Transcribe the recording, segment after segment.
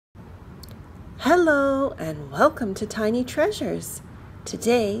Hello and welcome to Tiny Treasures.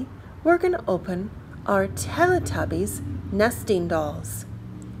 Today we're going to open our Teletubbies nesting dolls,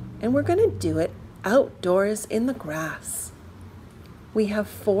 and we're going to do it outdoors in the grass. We have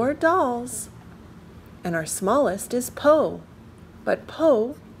 4 dolls, and our smallest is Poe, but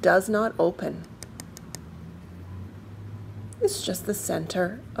Poe does not open. It's just the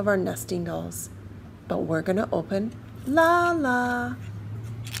center of our nesting dolls, but we're going to open Lala.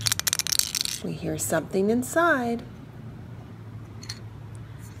 We hear something inside.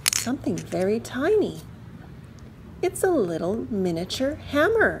 Something very tiny. It's a little miniature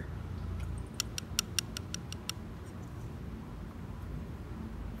hammer.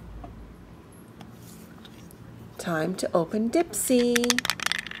 Time to open Dipsy.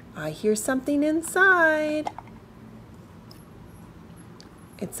 I hear something inside.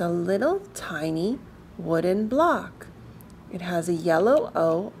 It's a little tiny wooden block. It has a yellow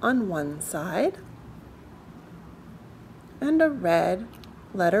O on one side and a red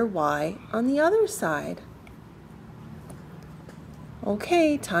letter Y on the other side.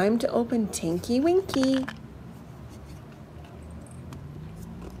 Okay, time to open Tinky Winky.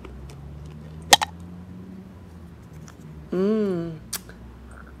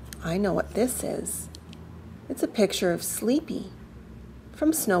 I know what this is. It's a picture of Sleepy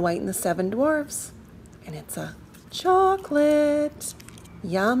from Snow White and the 7 Dwarfs, and it's a chocolate.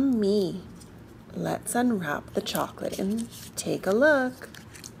 Yummy. Let's unwrap the chocolate and take a look.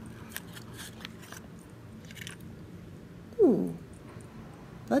 Ooh.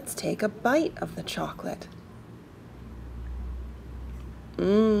 Let's take a bite of the chocolate.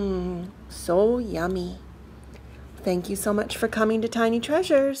 So yummy. Thank you so much for coming to Tiny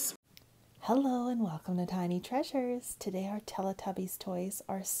Treasures. Hello and welcome to Tiny Treasures. Today our Teletubbies toys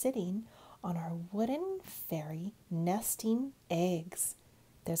are sitting on our wooden fairy nesting eggs.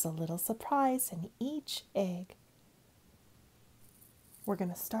 There's a little surprise in each egg. We're going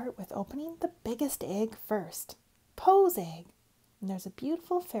to start with opening the biggest egg first, Poe's egg. And there's a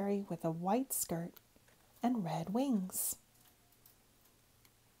beautiful fairy with a white skirt and red wings.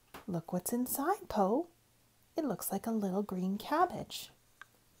 Look what's inside, Poe. It looks like a little green cabbage.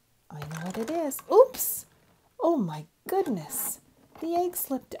 I know what it is. Oops! Oh my goodness! The egg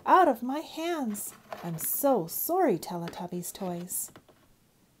slipped out of my hands. I'm so sorry, Teletubbies toys.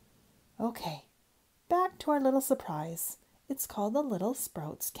 Okay, back to our little surprise. It's called the Little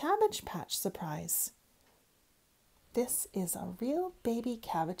Sprouts Cabbage Patch Surprise. This is a real baby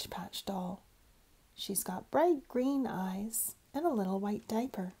Cabbage Patch doll. She's got bright green eyes and a little white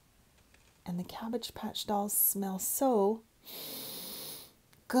diaper. And the Cabbage Patch dolls smell so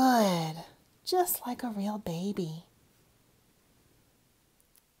good, just like a real baby.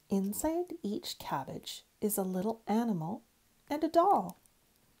 Inside each cabbage is a little animal and a doll,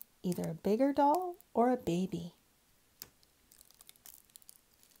 either a bigger doll or a baby.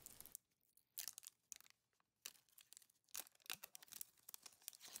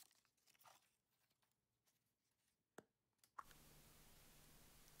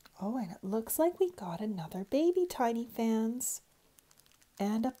 Oh, and it looks like we got another baby, Tiny fans,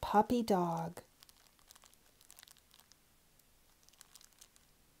 and a puppy dog.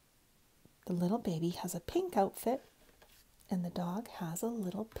 The little baby has a pink outfit, and the dog has a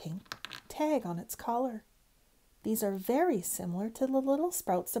little pink tag on its collar. These are very similar to the Little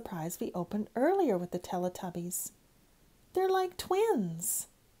Sprout surprise we opened earlier with the Teletubbies. They're like twins.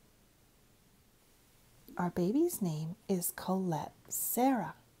 Our baby's name is Colette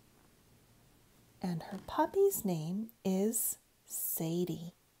Sarah, and her puppy's name is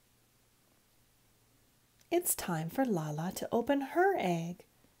Sadie. It's time for Lala to open her egg.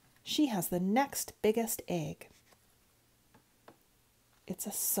 She has the next biggest egg. It's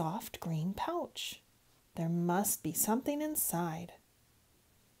a soft green pouch. There must be something inside.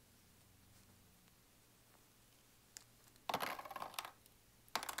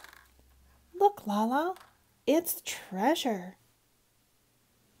 Look, Lala, it's treasure.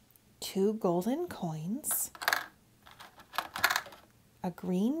 2 golden coins, a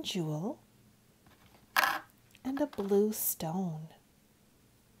green jewel, and a blue stone.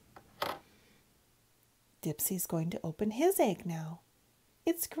 Dipsy's going to open his egg now.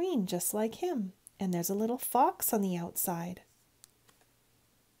 It's green just like him, and there's a little fox on the outside.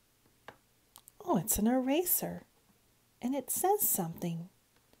 Oh, it's an eraser, and it says something.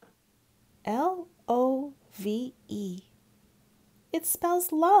 L-O-V-E. It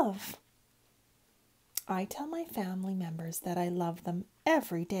spells love. I tell my family members that I love them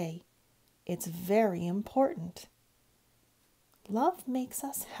every day. It's very important. Love makes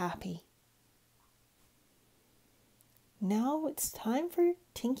us happy. Now it's time for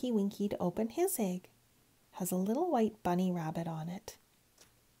Tinky Winky to open his egg. Has a little white bunny rabbit on it.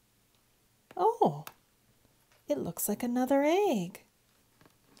 Oh, it looks like another egg.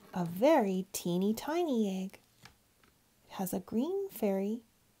 A very teeny tiny egg. It has a green fairy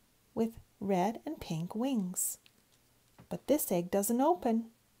with red and pink wings. But this egg doesn't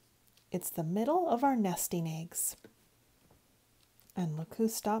open. It's the middle of our nesting eggs. And look who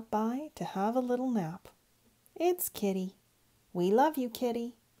stopped by to have a little nap. It's Kitty. We love you,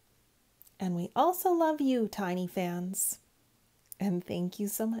 Kitty. And we also love you, Tiny fans. And thank you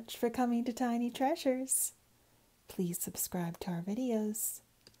so much for coming to Tiny Treasures. Please subscribe to our videos.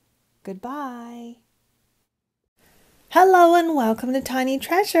 Goodbye. Hello and welcome to Tiny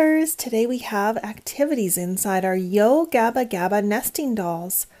Treasures. Today we have activities inside our Yo Gabba Gabba nesting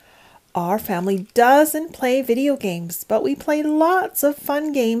dolls. Our family doesn't play video games, but we play lots of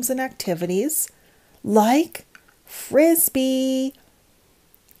fun games and activities like Frisbee.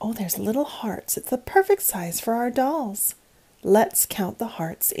 Oh, there's little hearts. It's the perfect size for our dolls. Let's count the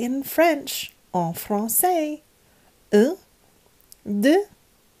hearts in French, en français. 1, 2, 3,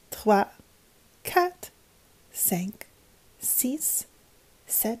 4, 5, 6,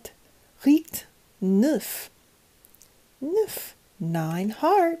 7, 8, 9. 9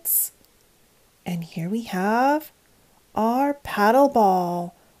 hearts. And here we have our paddle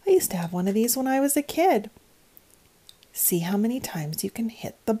ball. I used to have one of these when I was a kid. See how many times you can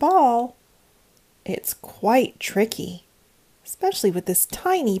hit the ball. It's quite tricky, especially with this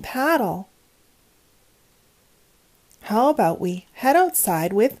tiny paddle. How about we head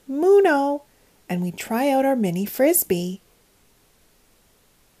outside with Muno and we try out our mini Frisbee.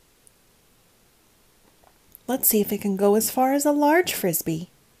 Let's see if it can go as far as a large Frisbee.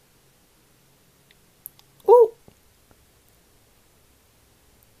 Ooh!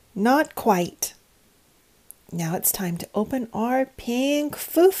 Not quite. Now it's time to open our pink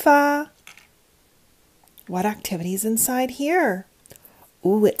fufa. What activity is inside here?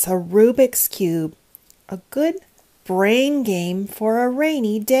 Ooh, it's a Rubik's Cube. A good brain game for a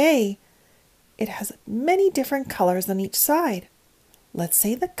rainy day. It has many different colors on each side. Let's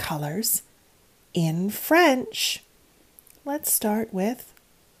say the colors in French. Let's start with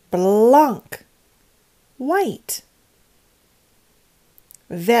blanc, white,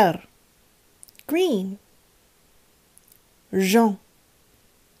 vert, green, jaune,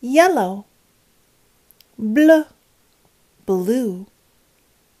 yellow, bleu, blue,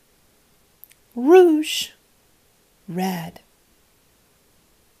 rouge, red,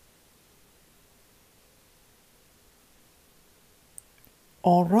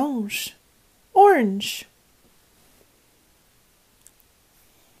 orange, orange.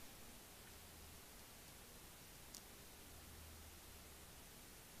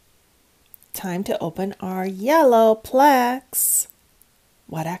 Time to open our yellow Plex.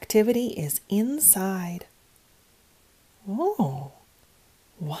 What activity is inside? Oh,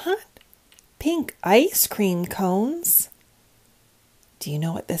 what? Pink ice cream cones. Do you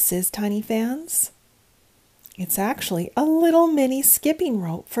know what this is, Tiny fans? It's actually a little mini skipping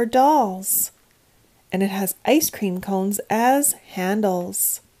rope for dolls. And it has ice cream cones as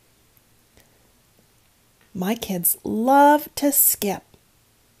handles. My kids love to skip.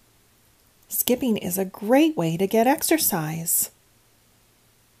 Skipping is a great way to get exercise.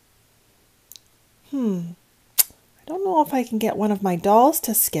 I don't know if I can get one of my dolls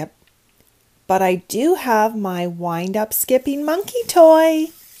to skip, but I do have my wind-up skipping monkey toy.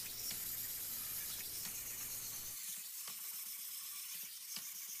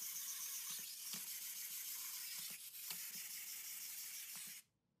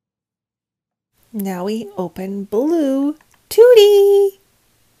 Now we open Blue Tootie.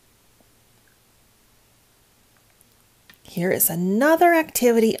 Here is another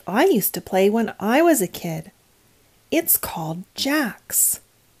activity I used to play when I was a kid. It's called jacks.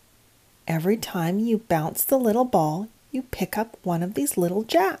 Every time you bounce the little ball, you pick up one of these little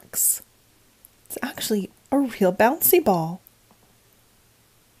jacks. It's actually a real bouncy ball.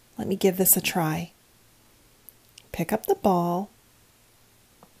 Let me give this a try. Pick up the ball.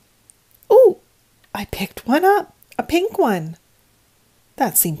 Ooh, I picked one up, a pink one.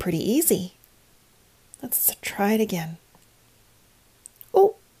 That seemed pretty easy. Let's try it again.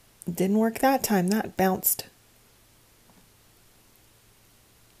 Oh, didn't work that time. That bounced.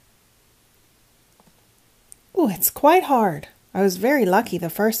 Oh, it's quite hard. I was very lucky the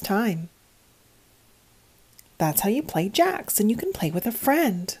first time. That's how you play jacks, and you can play with a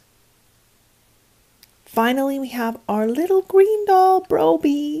friend. Finally, we have our little green doll,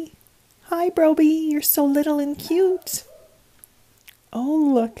 Broby. Hi, Broby. You're so little and cute.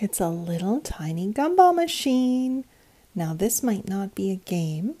 Oh, look, it's a little tiny gumball machine. Now this might not be a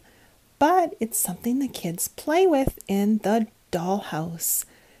game, but it's something the kids play with in the dollhouse.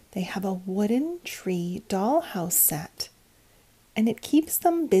 They have a wooden tree dollhouse set, and it keeps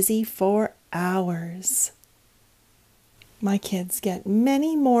them busy for hours. My kids get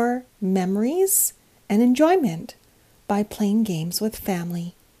many more memories and enjoyment by playing games with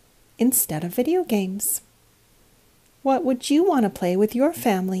family instead of video games. What would you want to play with your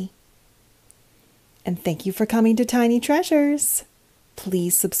family? And thank you for coming to Tiny Treasures.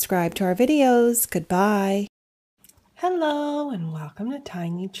 Please subscribe to our videos. Goodbye. Hello and welcome to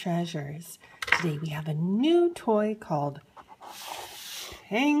Tiny Treasures. Today we have a new toy called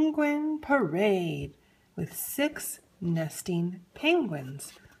Penguin Parade with 6 nesting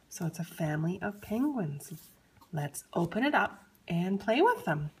penguins. So it's a family of penguins. Let's open it up and play with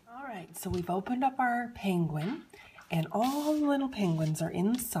them. All right, so we've opened up our penguin and all the little penguins are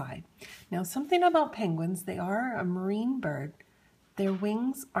inside. Now something about penguins, they are a marine bird. Their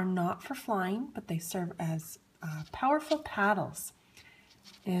wings are not for flying, but they serve as powerful paddles.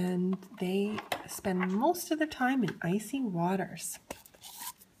 And they spend most of their time in icy waters.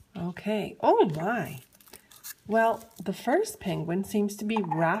 Okay, oh my. Well, the first penguin seems to be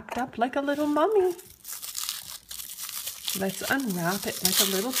wrapped up like a little mummy. Let's unwrap it like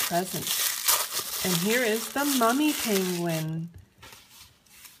a little present. And here is the mummy penguin.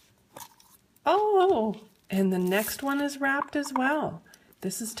 Oh, and the next one is wrapped as well.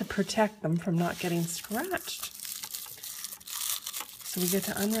 This is to protect them from not getting scratched. So we get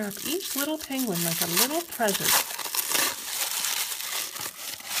to unwrap each little penguin like a little present.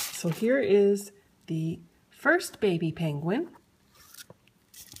 So here is the first baby penguin.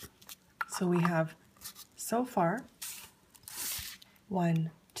 So we have so far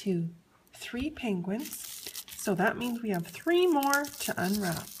 1, 2, 3 penguins. So that means we have 3 more to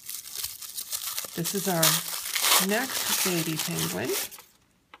unwrap. This is our next baby penguin.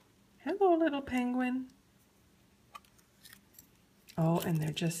 Hello, little penguin. Oh, and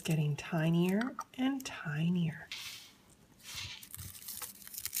they're just getting tinier and tinier.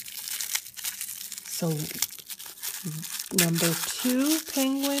 So number 2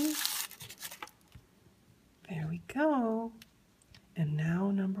 penguin. There we go. And now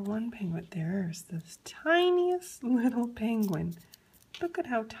number 1 penguin. There's this tiniest little penguin. Look at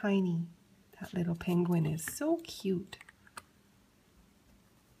how tiny that little penguin is. So cute.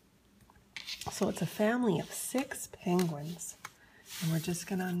 So it's a family of 6 penguins. And we're just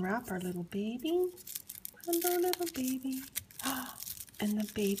going to unwrap our little baby. Hello, little baby. Ah, and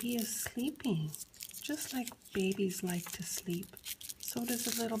the baby is sleeping. Just like babies like to sleep. So does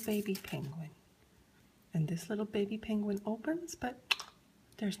a little baby penguin. And this little baby penguin opens, but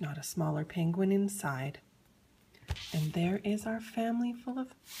there's not a smaller penguin inside. And there is our family full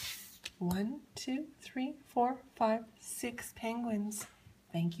of 1, 2, 3, 4, 5, 6 penguins.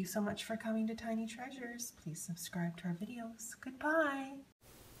 Thank you so much for coming to Tiny Treasures. Please subscribe to our videos. Goodbye.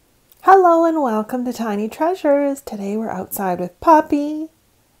 Hello and welcome to Tiny Treasures. Today we're outside with Poppy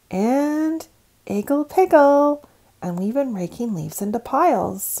and Iggle Piggle, and we've been raking leaves into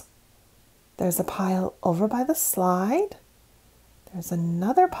piles. There's a pile over by the slide. There's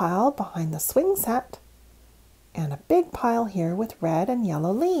another pile behind the swing set, and a big pile here with red and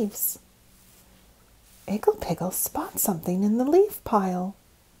yellow leaves. Iggle Piggle spots something in the leaf pile.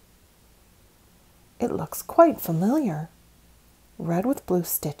 It looks quite familiar. Red with blue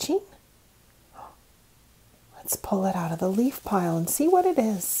stitching. Let's pull it out of the leaf pile and see what it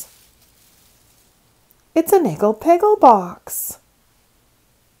is. It's an Iggle Piggle box.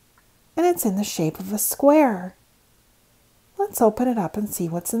 And it's in the shape of a square. Let's open it up and see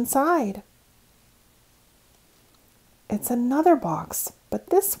what's inside. It's another box,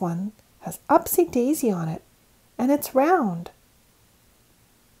 but this one has Upsy Daisy on it, and it's round.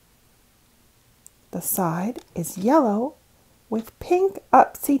 The side is yellow with pink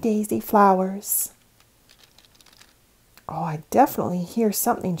Upsy Daisy flowers. Oh, I definitely hear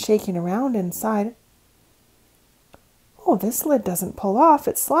something shaking around inside. Oh, this lid doesn't pull off,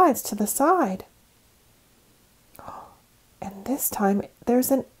 it slides to the side. And this time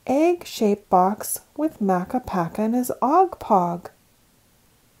there's an egg-shaped box with Makka Pakka and his Ogpog.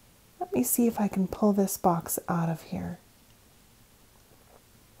 Let me see if I can pull this box out of here.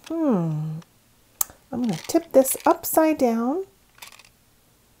 I'm going to tip this upside down.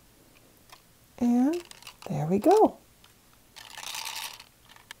 And there we go.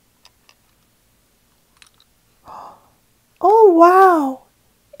 Oh, wow!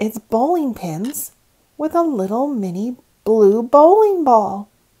 It's bowling pins with a little mini blue bowling ball.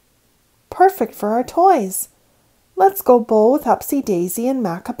 Perfect for our toys. Let's go bowl with Upsy Daisy and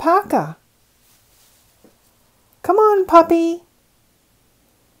Makka Pakka. Come on, puppy.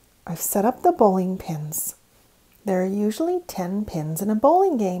 I've set up the bowling pins. There are usually 10 pins in a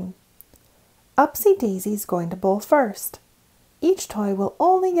bowling game. Upsy Daisy's going to bowl first. Each toy will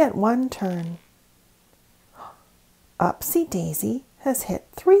only get one turn. Upsy Daisy has hit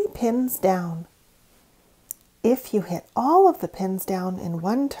 3 pins down. If you hit all of the pins down in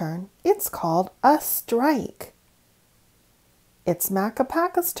one turn, it's called a strike. It's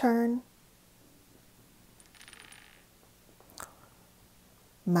Macapaca's turn.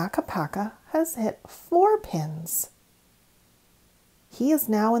 Macapaca has hit 4 pins. He is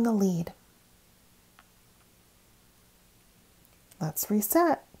now in the lead. Let's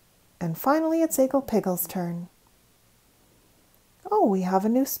reset. And finally, it's Iggle Piggle's turn. Oh, we have a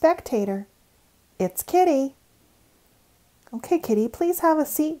new spectator. It's Kitty. Okay, Kitty, please have a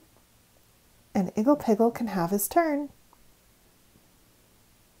seat. And Iggle Piggle can have his turn.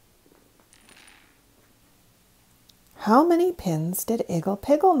 How many pins did Iggle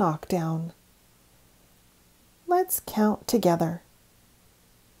Piggle knock down? Let's count together.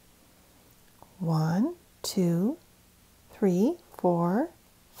 1, 2, 3, 4,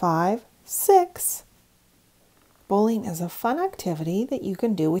 5, 6. Bowling is a fun activity that you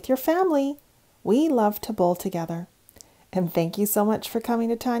can do with your family. We love to bowl together. And thank you so much for coming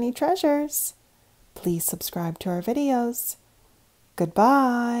to Tiny Treasures. Please subscribe to our videos.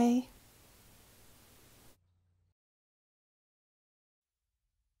 Goodbye.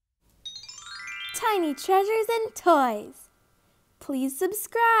 Tiny Treasures and Toys. Please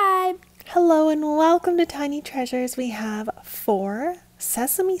subscribe. Hello and welcome to Tiny Treasures. We have 4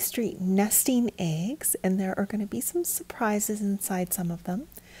 Sesame Street nesting eggs, and there are going to be some surprises inside some of them.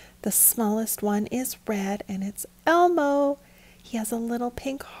 The smallest one is red, and it's Elmo. He has a little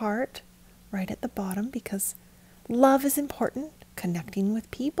pink heart right at the bottom because love is important. Connecting with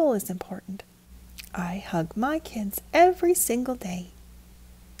people is important. I hug my kids every single day.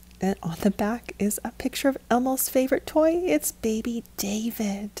 And on the back is a picture of Elmo's favorite toy. It's baby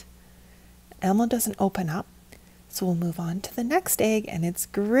David. Elmo doesn't open up, so we'll move on to the next egg, and it's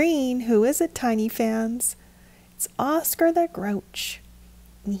green. Who is it, Tiny fans? It's Oscar the Grouch.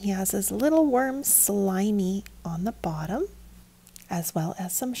 And he has his little worm Slimy on the bottom, as well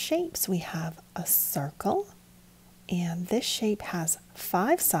as some shapes. We have a circle, and this shape has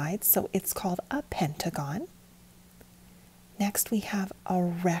 5 sides, so it's called a pentagon. Next we have a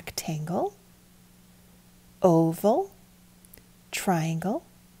rectangle, oval, triangle,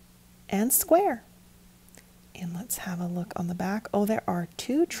 and square. And let's have a look on the back. Oh, there are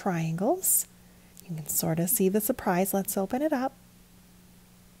 2 triangles. You can sort of see the surprise. Let's open it up.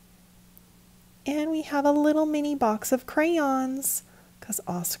 And we have a little mini box of crayons because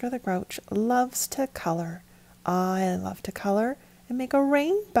Oscar the Grouch loves to color. I love to color and make a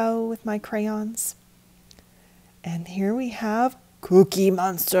rainbow with my crayons. And here we have Cookie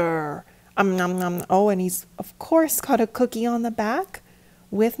Monster. Nom, nom. Oh, and he's of course got a cookie on the back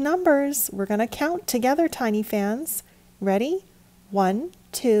with numbers. We're going to count together, Tiny fans. Ready? 1,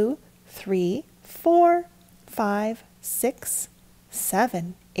 2, 3, 4, 5, 6,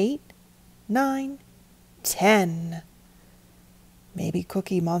 7, 8, 9, 10. Maybe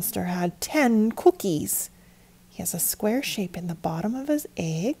Cookie Monster had 10 cookies. He has a square shape in the bottom of his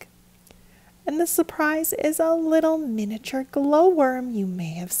egg. And the surprise is a little miniature glowworm. You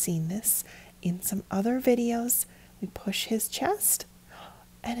may have seen this in some other videos. We push his chest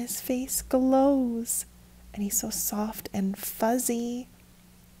and his face glows. And he's so soft and fuzzy.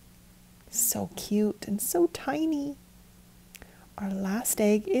 So cute and so tiny. Our last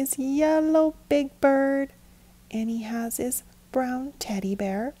egg is Yellow Big Bird. And he has his brown teddy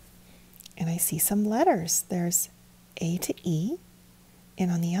bear. And I see some letters. There's A to E.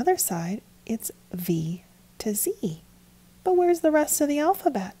 And on the other side, it's V to Z. But where's the rest of the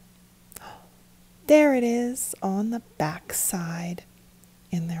alphabet? There it is on the back side.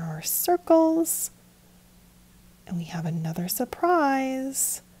 And there are circles. And we have another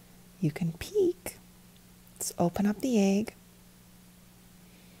surprise. You can peek. Let's open up the egg.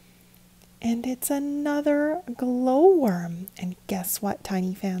 And it's another glowworm. And guess what,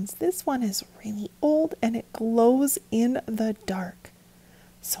 Tiny fans? This one is really old and it glows in the dark.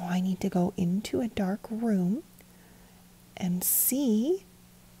 So I need to go into a dark room and see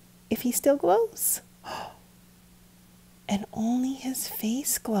if he still glows. And only his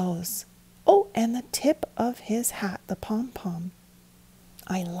face glows. Oh, and the tip of his hat, the pom-pom.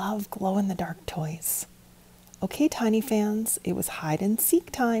 I love glow-in-the-dark toys. Okay, Tiny fans, it was hide and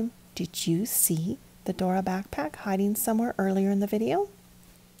seek time. Did you see the Dora backpack hiding somewhere earlier in the video?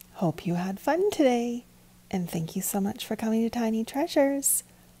 Hope you had fun today. And thank you so much for coming to Tiny Treasures.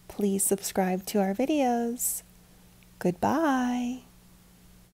 Please subscribe to our videos. Goodbye.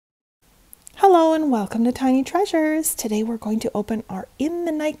 Hello and welcome to Tiny Treasures. Today we're going to open our In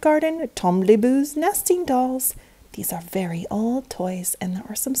the Night Garden Tombliboo's nesting dolls. These are very old toys and there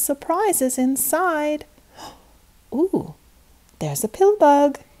are some surprises inside. Ooh, there's a pill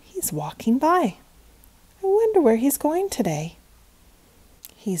bug. He's walking by. I wonder where he's going today.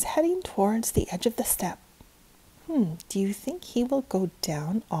 He's heading towards the edge of the step. Do you think he will go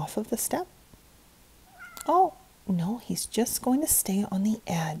down off of the step? Oh, no, he's just going to stay on the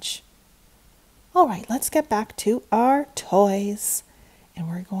edge. All right, let's get back to our toys. And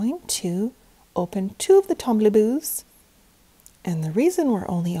we're going to open 2 of the Tombliboos. And the reason we're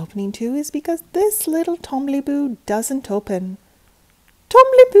only opening 2 is because this little Tombliboo doesn't open.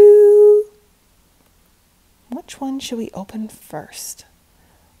 Tombliboo! Which one should we open first?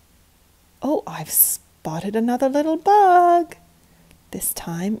 Oh, I've spotted another little bug. This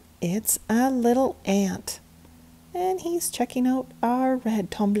time it's a little ant. And he's checking out our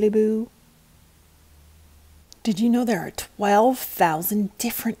red Tombliboo. Did you know there are 12,000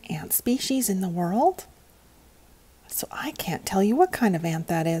 different ant species in the world? So I can't tell you what kind of ant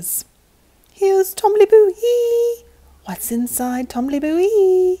that is. Here's Tombliboo-ee. What's inside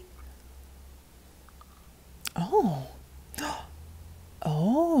Tombliboo-ee?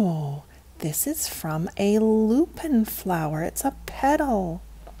 Oh, this is from a lupin flower. It's a petal.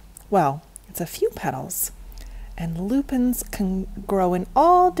 Well, it's a few petals. And lupins can grow in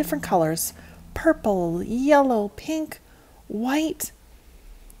all different colors. Purple, yellow, pink, white.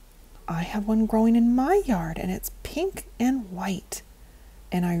 I have one growing in my yard and it's pink and white.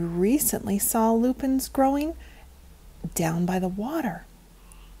 And I recently saw lupins growing down by the water.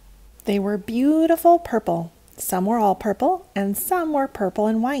 They were beautiful purple. Some were all purple and some were purple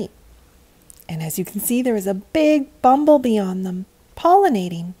and white. And as you can see, there is a big bumblebee on them,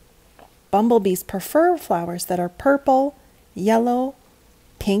 pollinating. Bumblebees prefer flowers that are purple, yellow,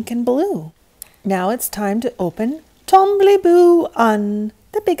 pink, and blue. Now it's time to open Tombliboo-un,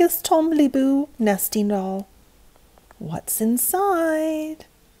 the biggest Tombliboo nesting doll. What's inside?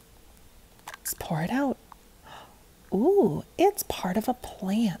 Let's pour it out. Ooh, it's part of a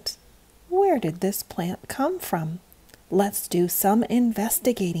plant. Where did this plant come from? Let's do some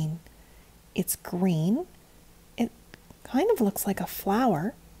investigating. It's green. It kind of looks like a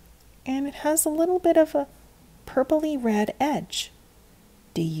flower. And it has a little bit of a purpley red edge.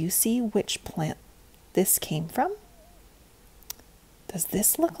 Do you see which plant this came from? Does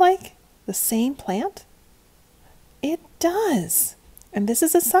this look like the same plant? It does. And this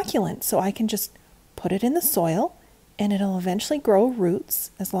is a succulent, so I can just put it in the soil and it'll eventually grow roots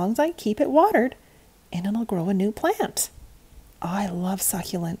as long as I keep it watered, and it'll grow a new plant. I love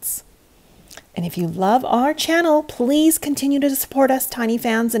succulents. And if you love our channel, please continue to support us, Tiny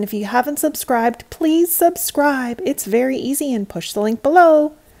fans. And if you haven't subscribed, please subscribe. It's very easy, and push the link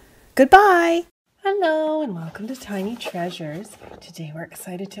below. Goodbye. Hello and welcome to Tiny Treasures. Today we're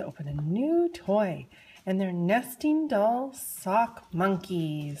excited to open a new toy. And they're nesting doll sock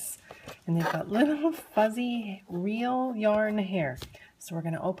monkeys. And they've got little fuzzy real yarn hair. So we're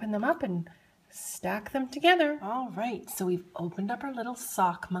going to open them up and stack them together. All right, so we've opened up our little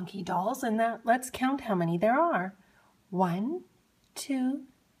sock monkey dolls, and let's count how many there are. 1, 2,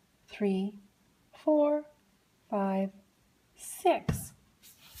 3, 4, 5, 6.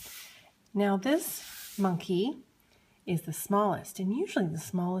 Now this monkey is the smallest, and usually the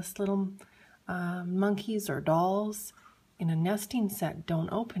smallest little monkeys or dolls in a nesting set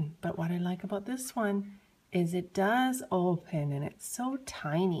don't open. But what I like about this one is it does open, and it's so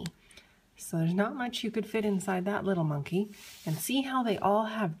tiny. So there's not much you could fit inside that little monkey. And see how they all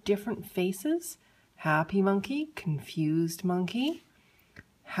have different faces? Happy monkey, confused monkey,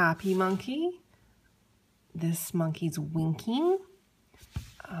 happy monkey. This monkey's winking.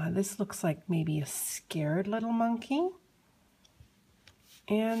 This looks like maybe a scared little monkey.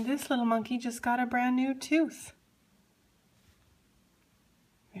 And this little monkey just got a brand new tooth.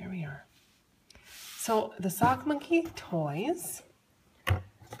 There we are. So the sock monkey toys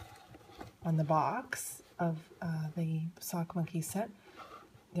on the box of the sock monkey set,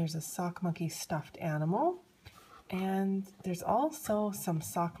 there's a sock monkey stuffed animal, and there's also some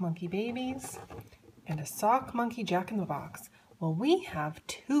sock monkey babies and a sock monkey jack-in-the-box. Well, we have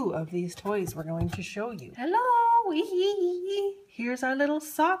 2 of these toys we're going to show you. Hello! Here's our little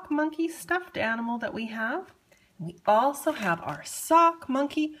sock monkey stuffed animal that we have. We also have our sock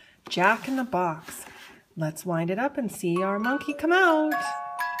monkey jack-in-the-box. Let's wind it up and see our monkey come out.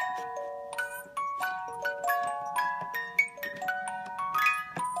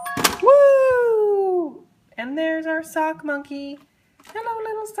 Woo! And there's our sock monkey. Hello,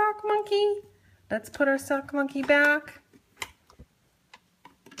 little sock monkey. Let's put our sock monkey back.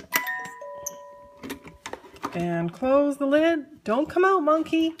 And close the lid. Don't come out,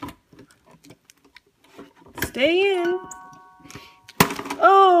 monkey. Stay in.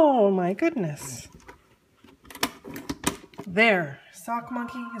 Oh my goodness. There, sock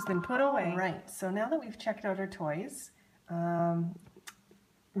monkey has been put away. Right, so now that we've checked out our toys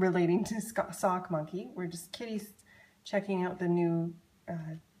relating to sock monkey, we're just Kitty's checking out the new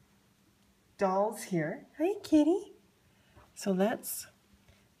dolls here. Hi, Kitty. So let's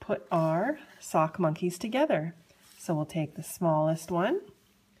put our sock monkeys together. So we'll take the smallest one.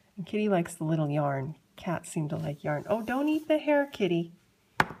 And Kitty likes the little yarn. Cats seem to like yarn. Oh, don't eat the hair, Kitty.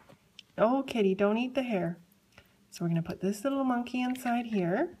 Oh, Kitty, don't eat the hair. So we're going to put this little monkey inside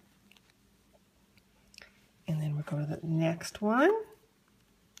here. And then we'll go to the next one.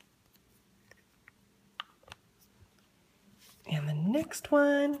 And the next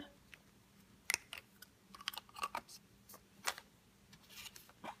one.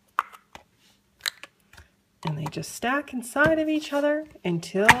 And they just stack inside of each other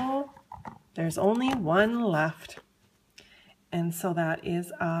until there's only one left. And so that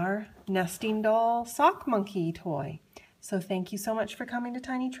is our nesting doll sock monkey toy. So thank you so much for coming to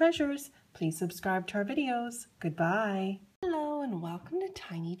Tiny Treasures. Please subscribe to our videos. Goodbye. Hello and welcome to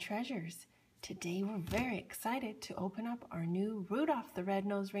Tiny Treasures. Today we're very excited to open up our new Rudolph the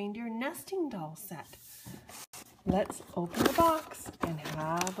Red-Nosed Reindeer nesting doll set. Let's open the box and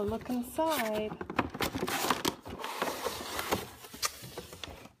have a look inside.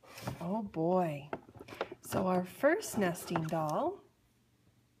 Oh boy. So our first nesting doll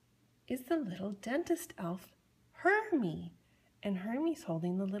is the little dentist elf, Hermie. And Hermie's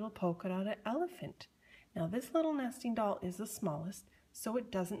holding the little polka dot elephant. Now this little nesting doll is the smallest, so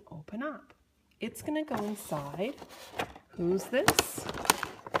it doesn't open up. It's going to go inside. Who's this?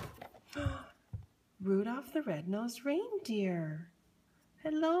 Rudolph the Red-Nosed Reindeer.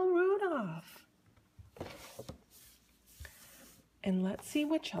 Hello, Rudolph. And let's see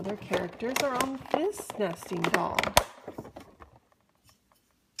which other characters are on this nesting doll.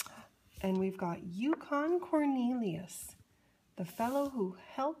 And we've got Yukon Cornelius, the fellow who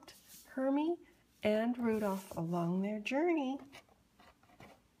helped Hermie and Rudolph along their journey.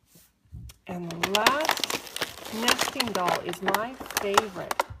 And the last nesting doll is my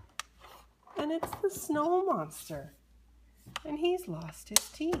favorite. And it's the snow monster. And he's lost his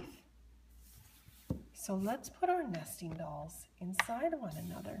teeth. So let's put our nesting dolls inside one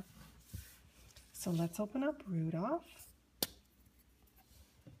another. So let's open up Rudolph.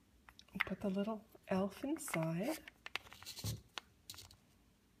 And put the little elf inside.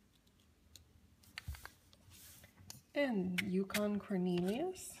 And Yukon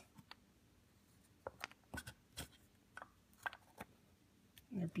Cornelius.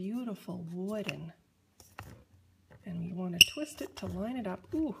 They're beautiful wooden. And we want to twist it to line it up.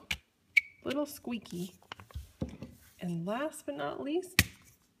 Ooh, little squeaky. And last but not least,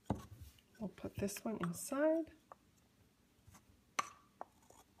 we'll put this one inside.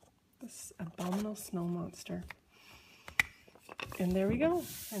 This abominable snow monster. And there we go.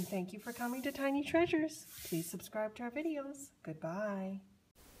 And thank you for coming to Tiny Treasures. Please subscribe to our videos. Goodbye.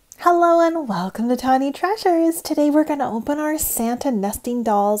 Hello and welcome to Tiny Treasures. Today we're going to open our Santa nesting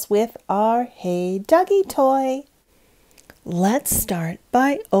dolls with our Hey Dougie toy. Let's start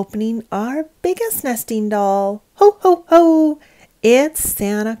by opening our biggest nesting doll. Ho, ho, ho! It's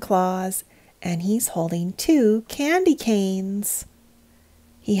Santa Claus, and he's holding 2 candy canes.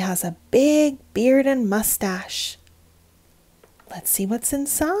 He has a big beard and mustache. Let's see what's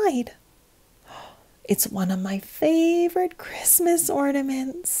inside. It's one of my favorite Christmas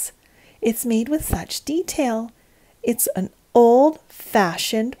ornaments. It's made with such detail. It's an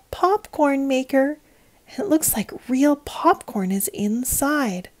old-fashioned popcorn maker. It looks like real popcorn is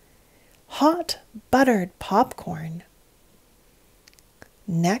inside. Hot buttered popcorn.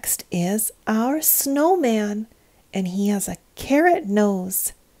 Next is our snowman, and he has a carrot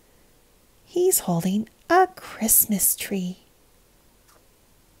nose. He's holding a Christmas tree.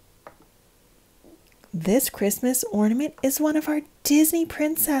 This Christmas ornament is one of our Disney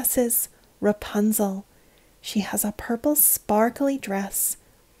princesses, Rapunzel. She has a purple sparkly dress,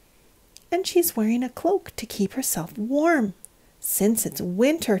 and she's wearing a cloak to keep herself warm since it's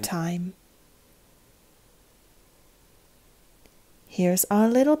winter time. Here's our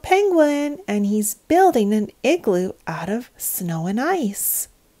little penguin, and he's building an igloo out of snow and ice.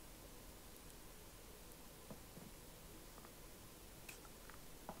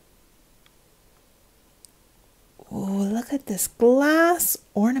 Oh, look at this glass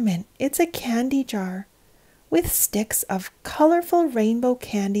ornament. It's a candy jar with sticks of colorful rainbow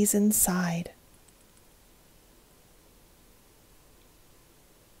candies inside.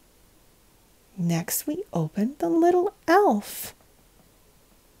 Next, we open the little elf.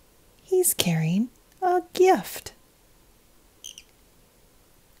 He's carrying a gift.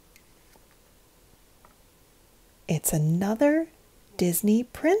 It's another Disney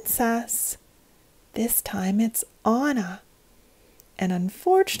princess. This time it's Anna. And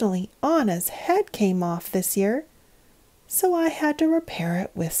unfortunately, Anna's head came off this year, so I had to repair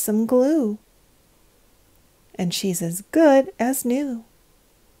it with some glue. And she's as good as new.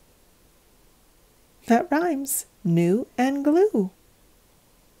 That rhymes, new and glue.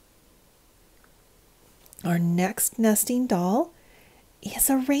 Our next nesting doll is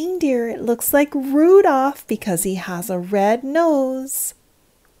a reindeer. It looks like Rudolph because he has a red nose.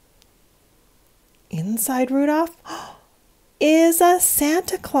 Inside Rudolph is a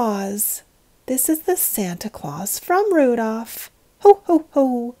Santa Claus. This is the Santa Claus from Rudolph. Ho, ho,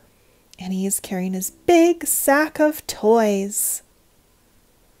 ho. And he is carrying his big sack of toys.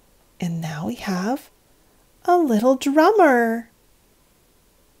 And now we have a little drummer.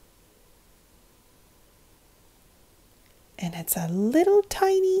 And it's a little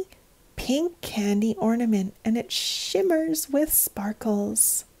tiny pink candy ornament, and it shimmers with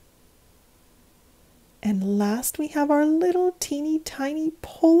sparkles. And last we have our little teeny tiny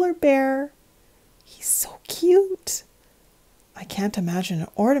polar bear. He's so cute. I can't imagine an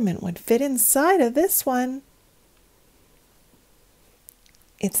ornament would fit inside of this one.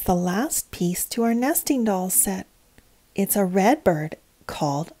 It's the last piece to our nesting doll set. It's a red bird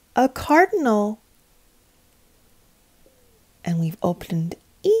called a cardinal. And we've opened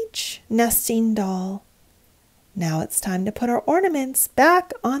each nesting doll. Now it's time to put our ornaments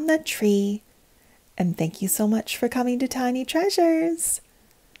back on the tree. And thank you so much for coming to Tiny Treasures.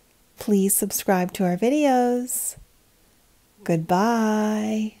 Please subscribe to our videos.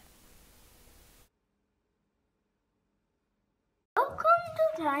 Goodbye. Welcome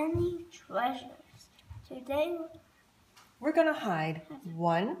to Tiny Treasures. Today We're going to hide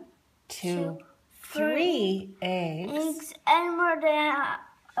 1, 2, 3 eggs. And we're gonna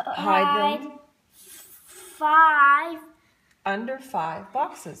Hide them 5 under 5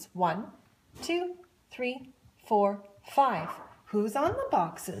 boxes. 1, 2, 3, 4, 5. Who's on the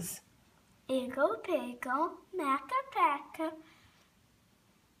boxes? Eagle Pickle, Macca Packa,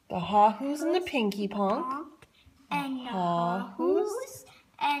 The Hahoos and the Pinky Ponk. and the Hahoos. Hahoos,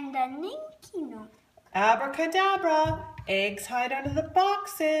 and the Ninky Nook. Abracadabra! Eggs hide under the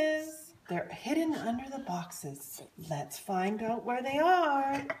boxes. They're hidden under the boxes. Let's find out where they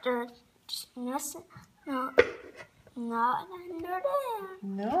are. They're just not under there.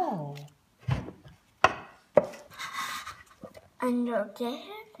 No. Under there.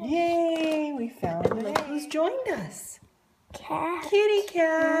 Yay! We found them. Look who's joined us. Cat. Kitty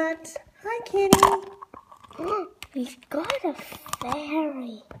Cat. Hi, Kitty. We've got a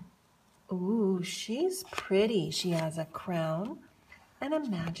fairy. Ooh, she's pretty. She has a crown and a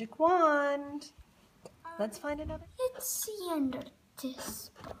magic wand. Let's find another. Let's see under this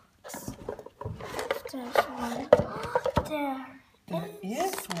box. There's one. There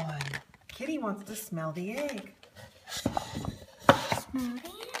is one. Kitty wants to smell the egg. Smell the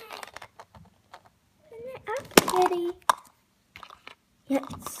egg. Up, kitty.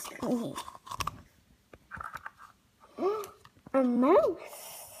 Let's see. A mouse.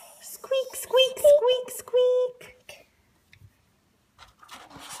 Squeak, squeak, squeak, squeak.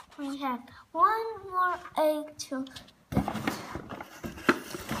 We have one more egg to get.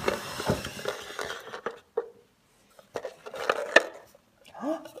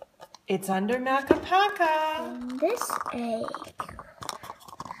 It's under Macapaca. And this egg,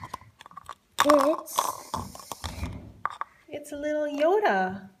 It's a little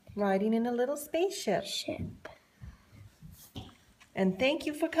Yoda riding in a little spaceship. ship. And thank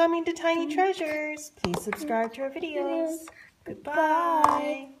you for coming to Tiny Treasures. Please subscribe to our videos.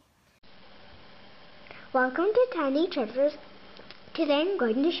 Goodbye. Welcome to Tiny Treasures. Today I'm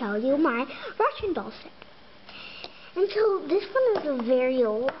going to show you my Russian doll set. And so this one is very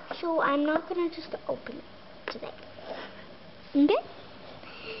old, so I'm not going to just open it today. Okay?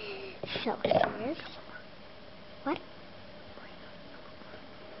 So here's what?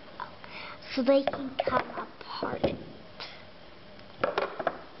 Oh, so they can come apart.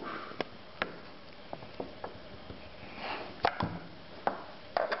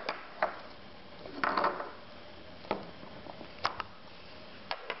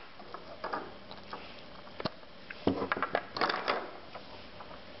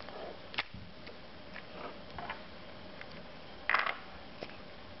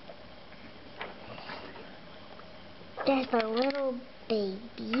 There's a little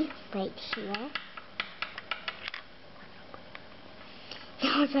baby right here.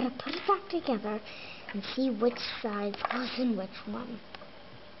 Now I gotta put it back together and see which side goes in which one.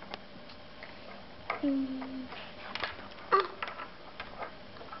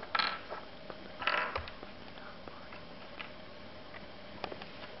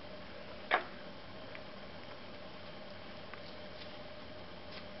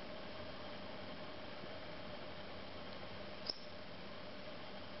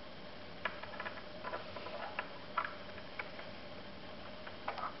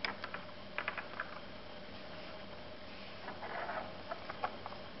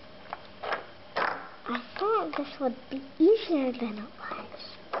 I thought this would be easier than it was.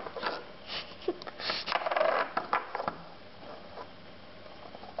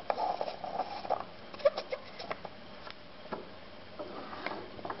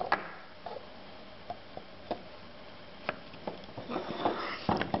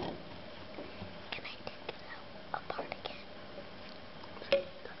 Can I take it apart again?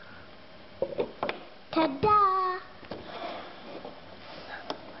 Ta-da!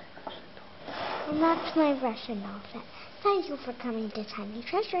 And that's my Russian doll set. Thank you for coming to Tiny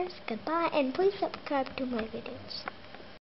Treasures. Goodbye, and please subscribe to my videos.